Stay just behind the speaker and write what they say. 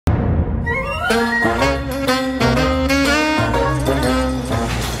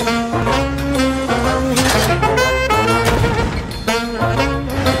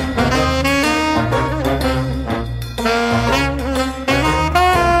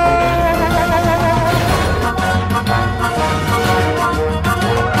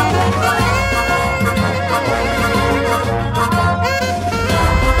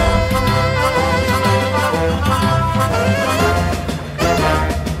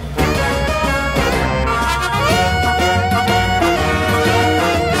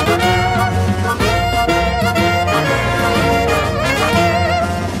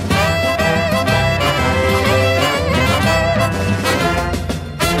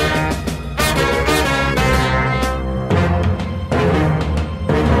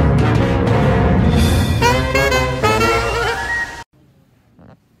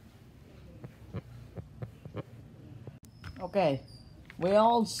we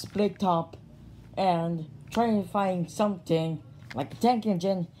all split up and try to find something like a tank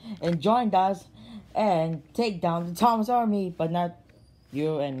engine and join us and take down the Thomas army, but not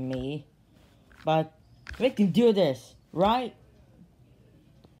you and me. But we can do this, right?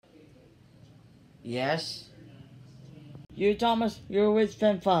 Yes. You Thomas, you're with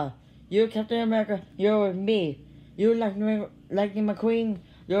Fenfa. You Captain America, you're with me. You Lightning McQueen,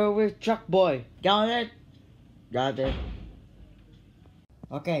 you're with Truck Boy. Got it? Got it.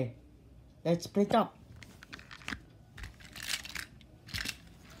 Okay, let's split up.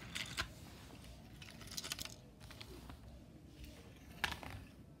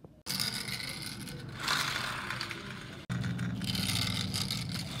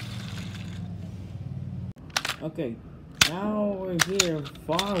 Okay, now we're here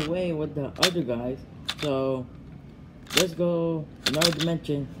far away with the other guys, so let's go another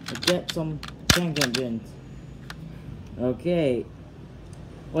dimension and get some tank engines. Okay,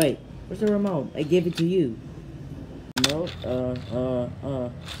 wait, where's the remote? I gave it to you. No,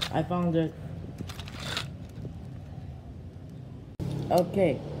 I found it.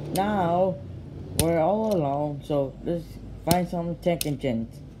 Okay, now we're all alone, so let's find some tank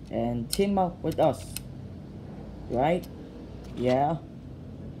engines and team up with us. Right? Yeah.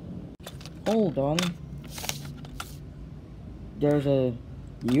 Hold on. There's a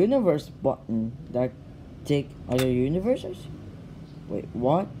universe button that take other universes? Wait,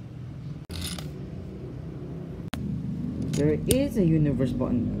 what? There is a universe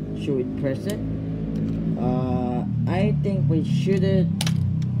button. Should we press it? I think we shouldn't.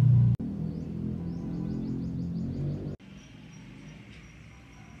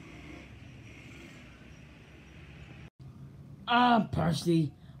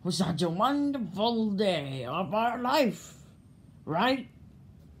 Percy, was such a wonderful day of our life, right?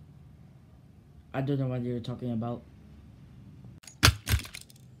 I don't know what you're talking about.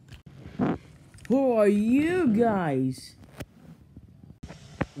 Who are you guys?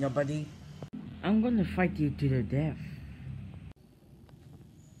 Nobody. I'm gonna fight you to the death.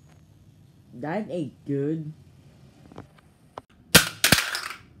 That ain't good.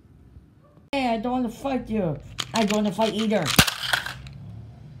 Hey, I don't wanna fight you. I don't wanna fight either.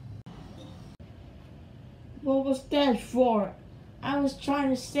 What was that for? I was trying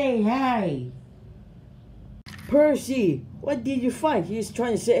to say hi. Percy, what did you fight? He's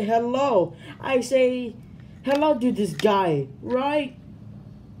trying to say hello. I say hello to this guy, right?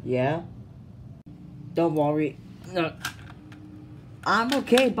 Yeah. Don't worry. No. I'm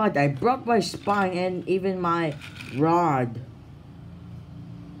okay, but I broke my spine and even my rod.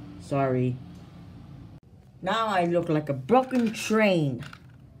 Sorry. Now I look like a broken train.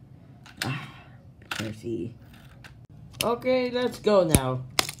 Percy. Okay, let's go now.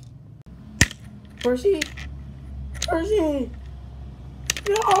 Percy? Percy!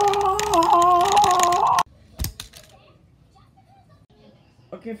 No!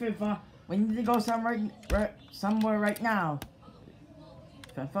 Okay, Fifa, we need to go somewhere right now.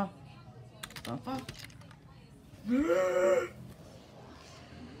 Fifa? Fifa?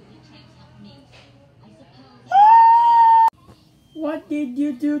 What did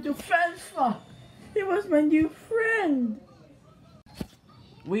you do to Fifa? He was my new friend.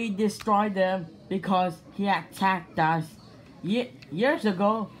 We destroyed them because he attacked us years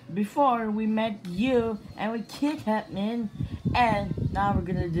ago before we met you, and we kidnapped him, and now we're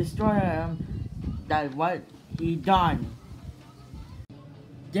gonna destroy him. That's what he done.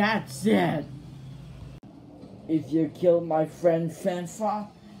 That's it. If you killed my friend Fanfa,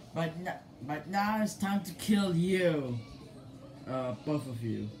 but now it's time to kill you. Both of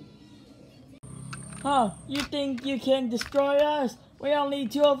you. Huh, you think you can destroy us? We only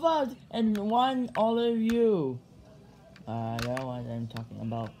two of us and one all of you. I don't know what I'm talking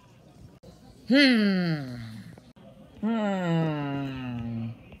about. Hmm.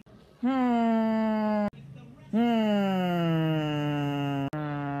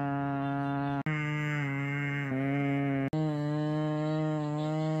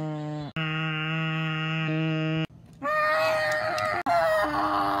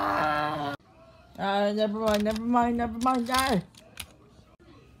 Never mind, guys.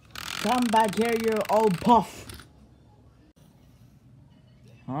 Come back here, you old puff.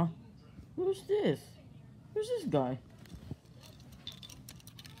 Huh? Who's this? Who's this guy?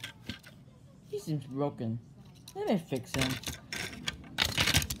 He seems broken. Let me fix him.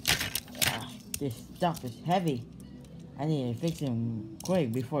 This stuff is heavy. I need to fix him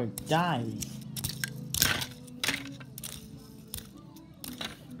quick before it dies.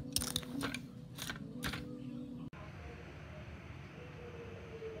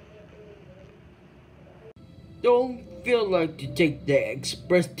 Don't feel like to take the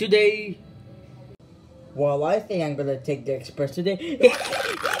express today? Well, I think I'm gonna take the express today.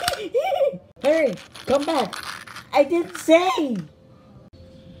 Hurry, come back. I didn't say.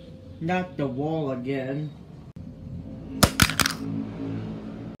 Not the wall again.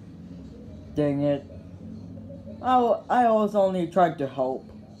 Dang it. I was only trying to help.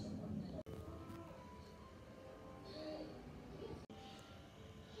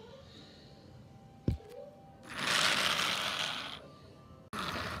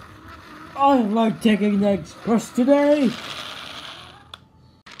 I like taking the express today.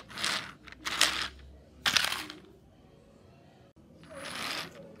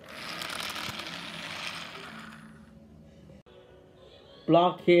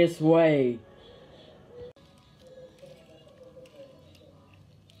 Block his way.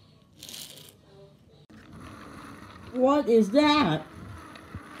 What is that?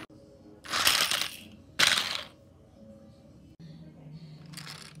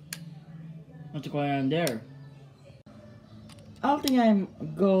 What's going on there? I think I'm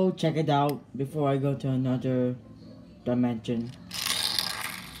go check it out before I go to another dimension.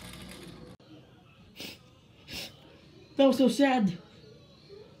 That was so sad.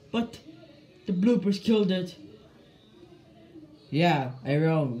 But the bloopers killed it. Yeah, I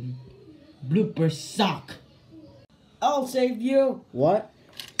know. Bloopers suck. I'll save you. What?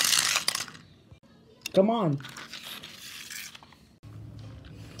 Come on.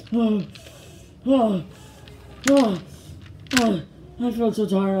 I feel so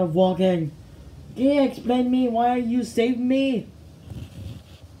tired of walking. Can you explain me why you saved me?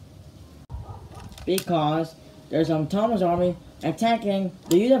 Because there's some Thomas army attacking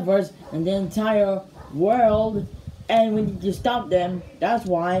the universe and the entire world, and we need to stop them. That's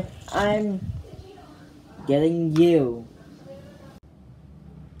why I'm getting you.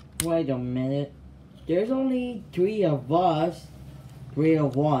 Wait a minute. There's only 3 of us. 3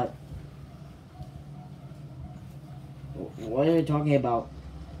 of what? What are you talking about?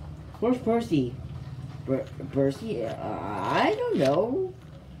 Where's Percy? Percy? I don't know.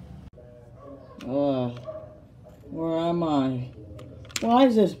 Where am I? Why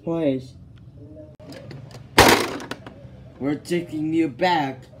is this place? We're taking you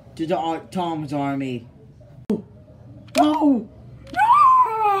back to the Tom's army. No!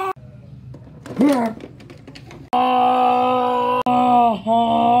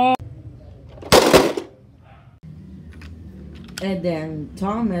 And then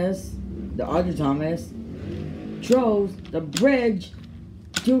Thomas, the other Thomas, throws the bridge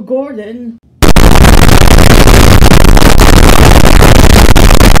to Gordon.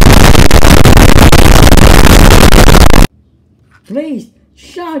 Please,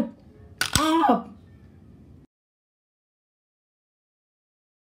 shut up!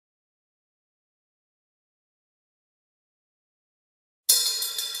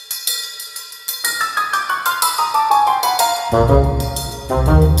 Thank you.